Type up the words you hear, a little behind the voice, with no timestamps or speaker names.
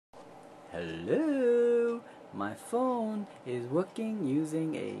Hello! My phone is working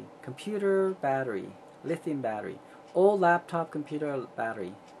using a computer battery, lithium battery, old laptop computer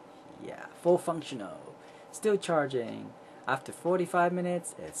battery. Yeah, full functional. Still charging. After 45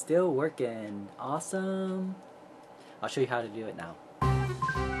 minutes, it's still working. Awesome! I'll show you how to do it now.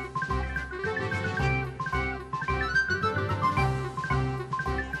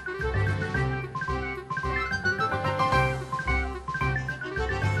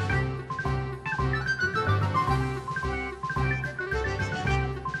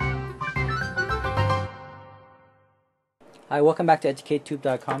 Hi, welcome back to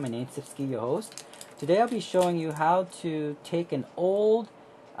EducateTube.com. My name is Sipski, your host. Today I'll be showing you how to take an old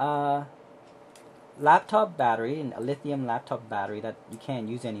laptop battery, a lithium laptop battery that you can't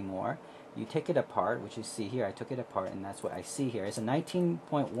use anymore. You take it apart, which you see here. I took it apart and that's what I see here. It's a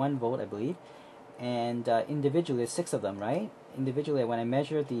 19.1 volt, I believe. And individually, there's 6 of them, right? Individually, when I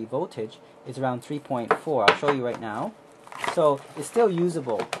measure the voltage, it's around 3.4. I'll show you right now. So it's still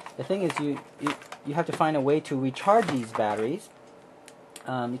usable. The thing is, you have to find a way to recharge these batteries.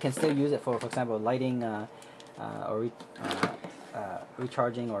 You can still use it for example, lighting or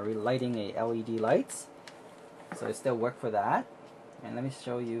recharging or lighting a LED lights. So it still works for that. And let me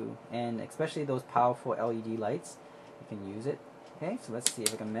show you, and especially those powerful LED lights, you can use it. Okay, so let's see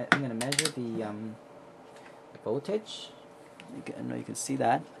if I can. I'm going to measure the voltage. I know you can see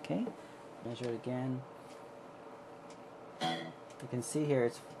that. Okay, measure it again. You can see here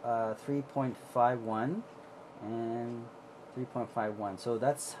it's 3.51 and 3.51. So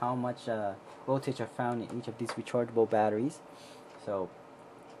that's how much voltage are found in each of these rechargeable batteries. So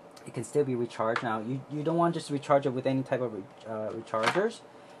it can still be recharged. Now you don't want to just recharge it with any type of rechargers.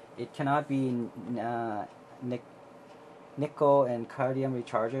 It cannot be nickel and cadmium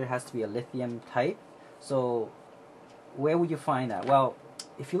recharger. It has to be a lithium type. So where would you find that? Well,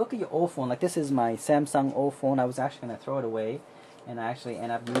 if you look at your old phone, like this is my Samsung old phone. I was actually going to throw it away, and I actually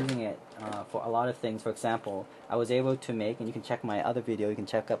end up using it for a lot of things. For example, I was able to make, and you can check my other video, you can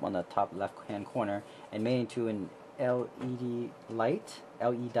check up on the top left hand corner, and made into an LED light,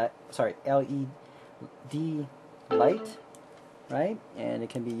 LED light, right? And it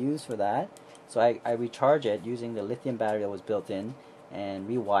can be used for that. So I recharge it using the lithium battery that was built in and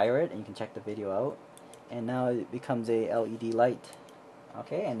rewire it, and you can check the video out, and now it becomes a LED light.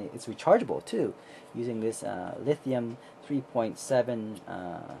 Okay, and it's rechargeable too, using this lithium 3.7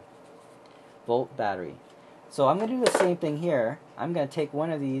 volt battery. So I'm going to do the same thing here. I'm going to take one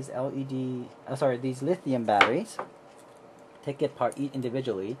of these these lithium batteries, take it apart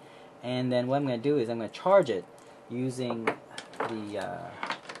individually, and then what I'm going to do is I'm going to charge it using the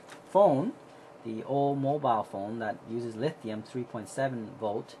phone, the old mobile phone that uses lithium 3.7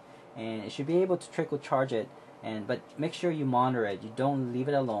 volt, and it should be able to trickle charge it. But make sure you monitor it. You don't leave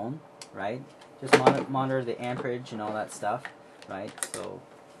it alone, right? Just monitor the amperage and all that stuff, right? So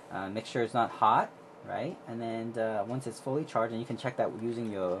make sure it's not hot, right? And then once it's fully charged, and you can check that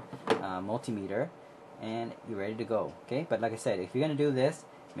using your multimeter, and you're ready to go. Okay? But like I said, if you're gonna do this,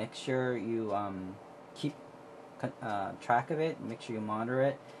 make sure you keep track of it. Make sure you monitor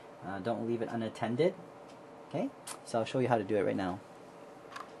it. Don't leave it unattended. Okay? So I'll show you how to do it right now.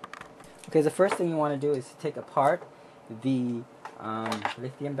 Okay, the first thing you want to do is to take apart the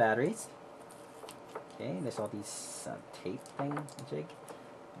lithium batteries. Okay, there's all these tape thing, jig.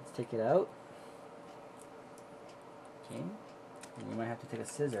 Let's take it out. Okay, and you might have to take a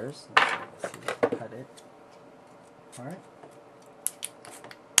scissors. Let's see if I can cut it apart.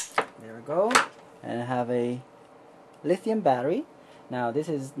 There we go. And I have a lithium battery. Now this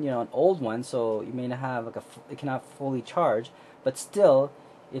is an old one, so you may not have it cannot fully charge, but still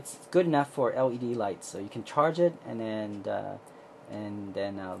it's good enough for LED lights. So you can charge it and then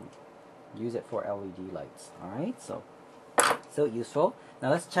use it for LED lights. Alright, so still useful. Now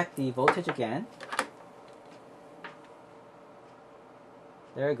let's check the voltage again.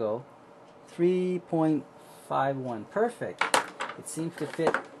 There we go. 3.51. Perfect. It seems to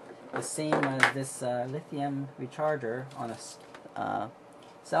fit the same as this lithium recharger on a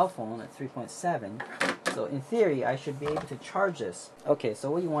cell phone at 3.7. So in theory, I should be able to charge this. Okay,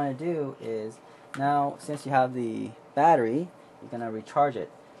 so what you want to do is, now since you have the battery, you're going to recharge it.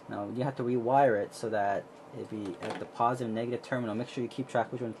 Now you have to rewire it so that it be at the positive and negative terminal. Make sure you keep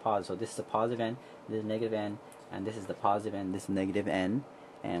track which one's positive. So this is the positive end, this is the negative end, and this is the positive end, this is the negative end.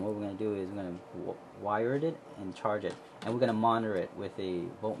 And what we're going to do is we're going to wire it and charge it. And we're going to monitor it with a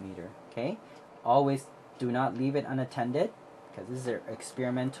voltmeter. Okay? Always do not leave it unattended, because this is an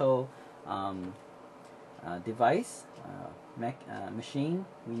experimental device, machine.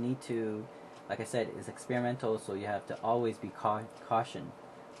 We need to, like I said, it's experimental, so you have to always be caution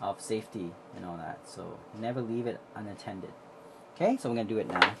of safety and all that. So never leave it unattended. Okay, so we're gonna do it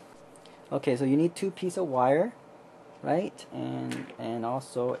now. Okay, so you need 2 pieces of wire, right? And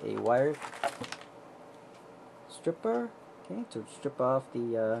also a wire stripper. Okay, to strip off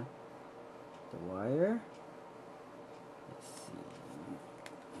the wire. Let's see.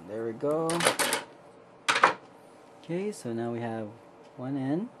 There we go. Okay, so now we have one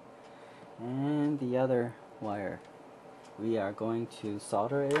end and the other wire. We are going to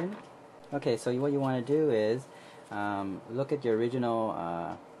solder it in. Okay, so what you want to do is look at your original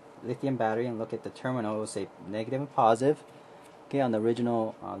lithium battery and look at the terminal. It will say negative and positive, okay, on the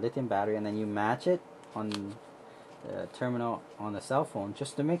original lithium battery, and then you match it on the terminal on the cell phone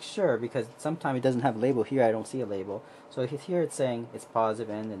just to make sure, because sometimes it doesn't have a label. Here I don't see a label, so here it's saying it's positive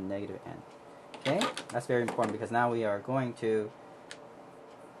end and negative end. Okay, that's very important, because now we are going to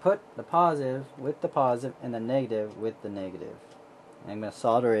put the positive with the positive and the negative with the negative. And I'm going to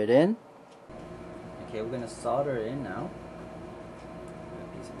solder it in. Okay, we're going to solder it in now.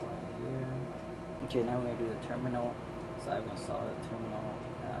 Okay, now we're going to do the terminal side. We're going to solder the terminal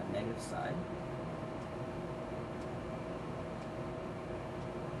negative side.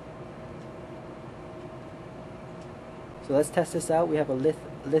 So let's test this out. We have a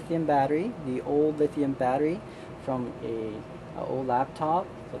lithium battery, the old lithium battery from a old laptop.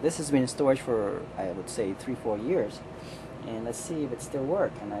 So this has been in storage for, I would say, 3-4 years. And let's see if it still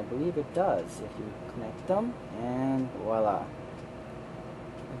works. And I believe it does. If you connect them, and voila.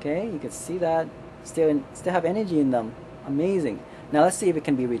 Okay, you can see that still have energy in them. Amazing. Now let's see if it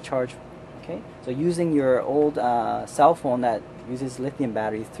can be recharged. Okay, so using your old cell phone that uses lithium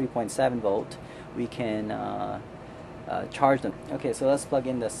batteries, 3.7 volt, we can charge them. Okay, so let's plug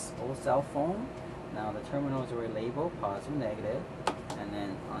in this old cell phone. Now the terminals are labeled positive, negative, and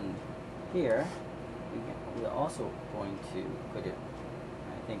then on here we're also going to put it.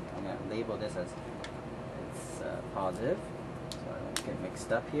 I think I'm going to label this as it's positive, so I don't get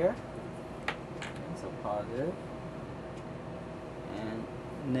mixed up here. Okay, so positive and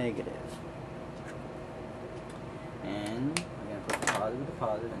negative, and I'm going to put the positive with the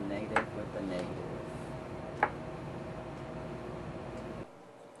positive and negative with the negative.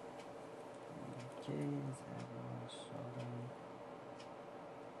 Okay, let's add more soldering.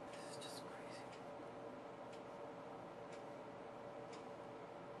 This is just crazy.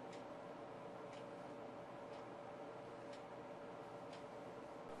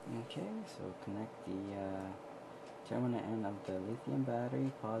 Okay, so connect the terminal end of the lithium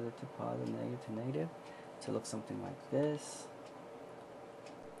battery, positive to positive, negative to negative, to look something like this.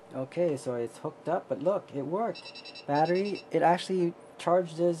 Okay, so it's hooked up, but look, it worked. Battery, it actually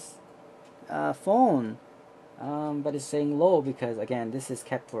charged this phone, but it's saying low because, again, this is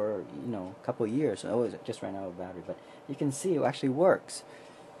kept for a couple of years, so it just ran out of battery. But you can see it actually works.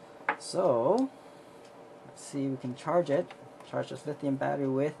 So let's see if we can charge this lithium battery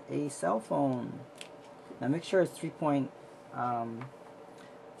with a cell phone. Now make sure it's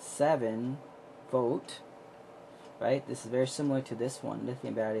 3.7 volt, right? This is very similar to this one.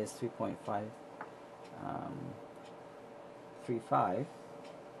 Lithium battery is 3.35.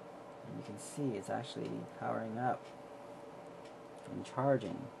 And you can see it's actually powering up and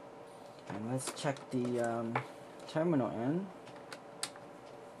charging. And let's check the terminal end,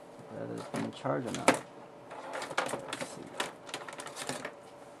 whether it's being charged or not. Let's see.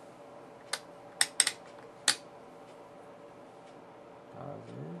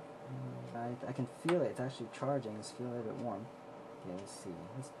 Positive. I can feel it. It's actually charging. It's feeling a little bit warm. Okay, let's see.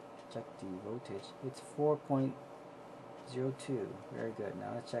 Let's check the voltage. It's 4.02. Very good.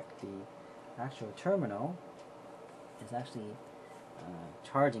 Now let's check the actual terminal. It's actually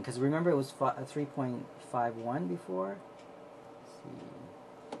charging, because remember it was 3.51 before. Let's see,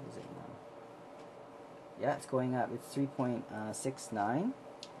 what is it now? Yeah, it's going up. It's 3.69.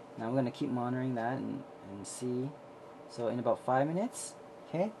 Now I'm going to keep monitoring that and see. So in about 5 minutes,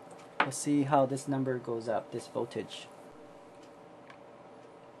 okay, we'll see how this number goes up, this voltage.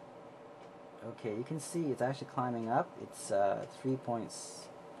 Okay, you can see it's actually climbing up. It's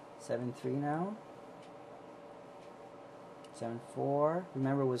 3.73 now. 7.4.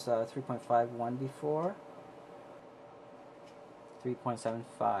 Remember it was 3.51 before.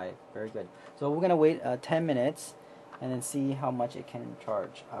 3.75. Very good. So we're going to wait 10 minutes and then see how much it can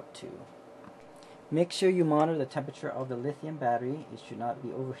charge up to. Make sure you monitor the temperature of the lithium battery. It should not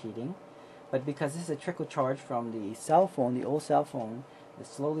be overheating. But because this is a trickle charge from the cell phone, the old cell phone, it's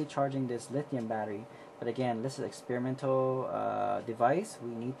slowly charging this lithium battery. But again, this is an experimental device.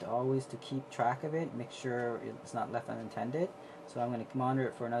 We need to always keep track of it, make sure it's not left unattended. So I'm going to monitor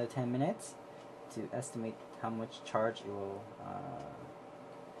it for another 10 minutes to estimate how much charge it will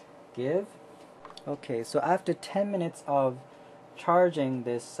give. Okay, so after 10 minutes of charging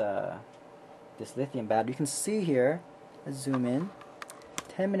this this lithium battery, you can see here, let's zoom in,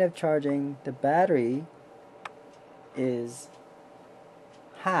 10 minutes of charging, the battery is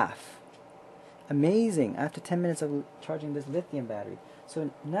half. Amazing, after 10 minutes of charging this lithium battery.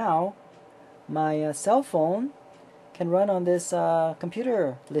 So now my cell phone can run on this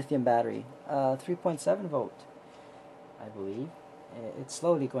computer lithium battery, 3.7 volt, I believe. It's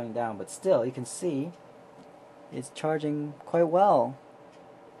slowly going down, but still you can see it's charging quite well.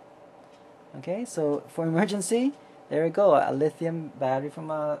 Okay, so for emergency, there we go, a lithium battery from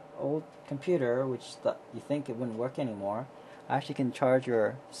an old computer, which you think it wouldn't work anymore, actually can charge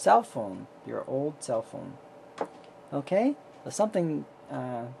your cell phone, your old cell phone. Okay, so something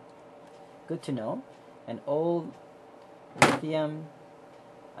good to know. An old lithium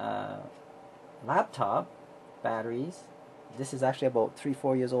laptop batteries, this is actually about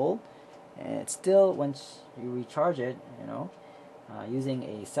 3-4 years old, and it's still, once you recharge it, you know, using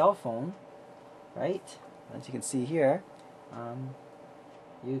a cell phone, right, as you can see here,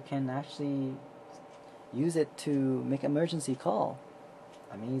 you can actually use it to make an emergency call.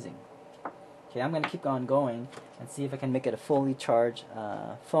 Amazing. Okay, I'm going to keep on going and see if I can make it a fully charged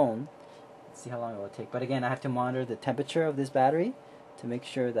phone. Let's see how long it will take. But again, I have to monitor the temperature of this battery to make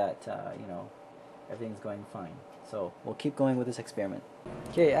sure that you know, everything's going fine. So we'll keep going with this experiment.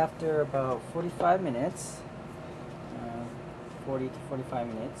 Okay, after about 45 minutes, 40 to 45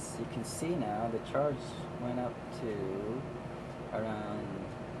 minutes, you can see now the charge went up to around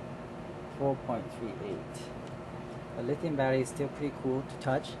 4.38. The lithium battery is still pretty cool to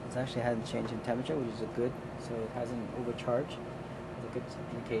touch. It actually hasn't changed in temperature, which is a good, so it hasn't overcharged. It's a good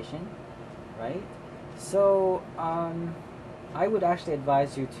indication, right? So I would actually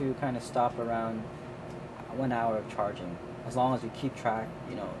advise you to kind of stop around 1 hour of charging, as long as you keep track,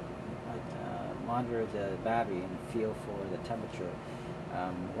 you know, monitor the battery and feel for the temperature.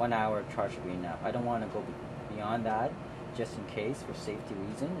 1 hour of charge should be enough. I don't want to go beyond that, just in case, for safety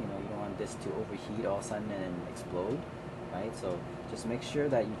reason. You know, you don't want this to overheat all of a sudden and explode, right? So just make sure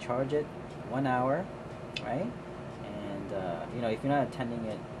that you charge it 1 hour, right? And you know, if you're not attending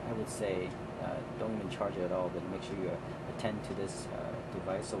it, I would say don't even charge it at all, but make sure you attend to this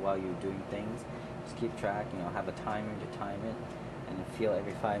device. So while you're doing things, just keep track, you know, have a timer to time it, and feel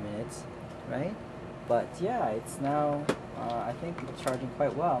every 5 minutes, right? But yeah, it's now, I think it's charging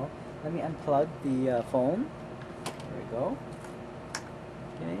quite well. Let me unplug the phone. There we go.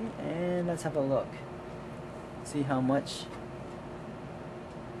 Okay, and let's have a look. See how much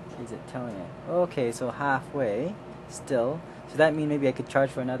is it telling it. Okay, so halfway still. So that means maybe I could charge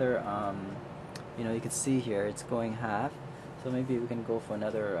for another, you know, you can see here it's going half. So maybe we can go for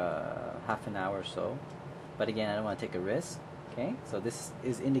another half an hour or so. But again, I don't want to take a risk. Okay, so this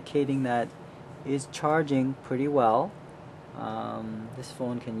is indicating that it's charging pretty well. This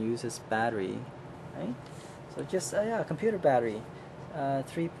phone can use this battery, right? So just yeah, computer battery,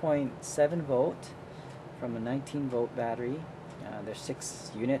 3.7 volt from a 19 volt battery. There's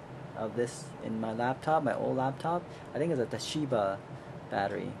 6 units of this in my laptop, my old laptop. I think it's a Toshiba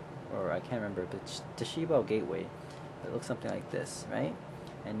battery, or I can't remember, but Toshiba or Gateway. It looks something like this, right?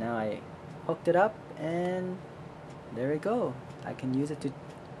 And now I hooked it up, and there we go. I can use it to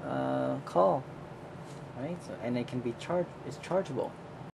call, right? So, and it can be it's chargeable.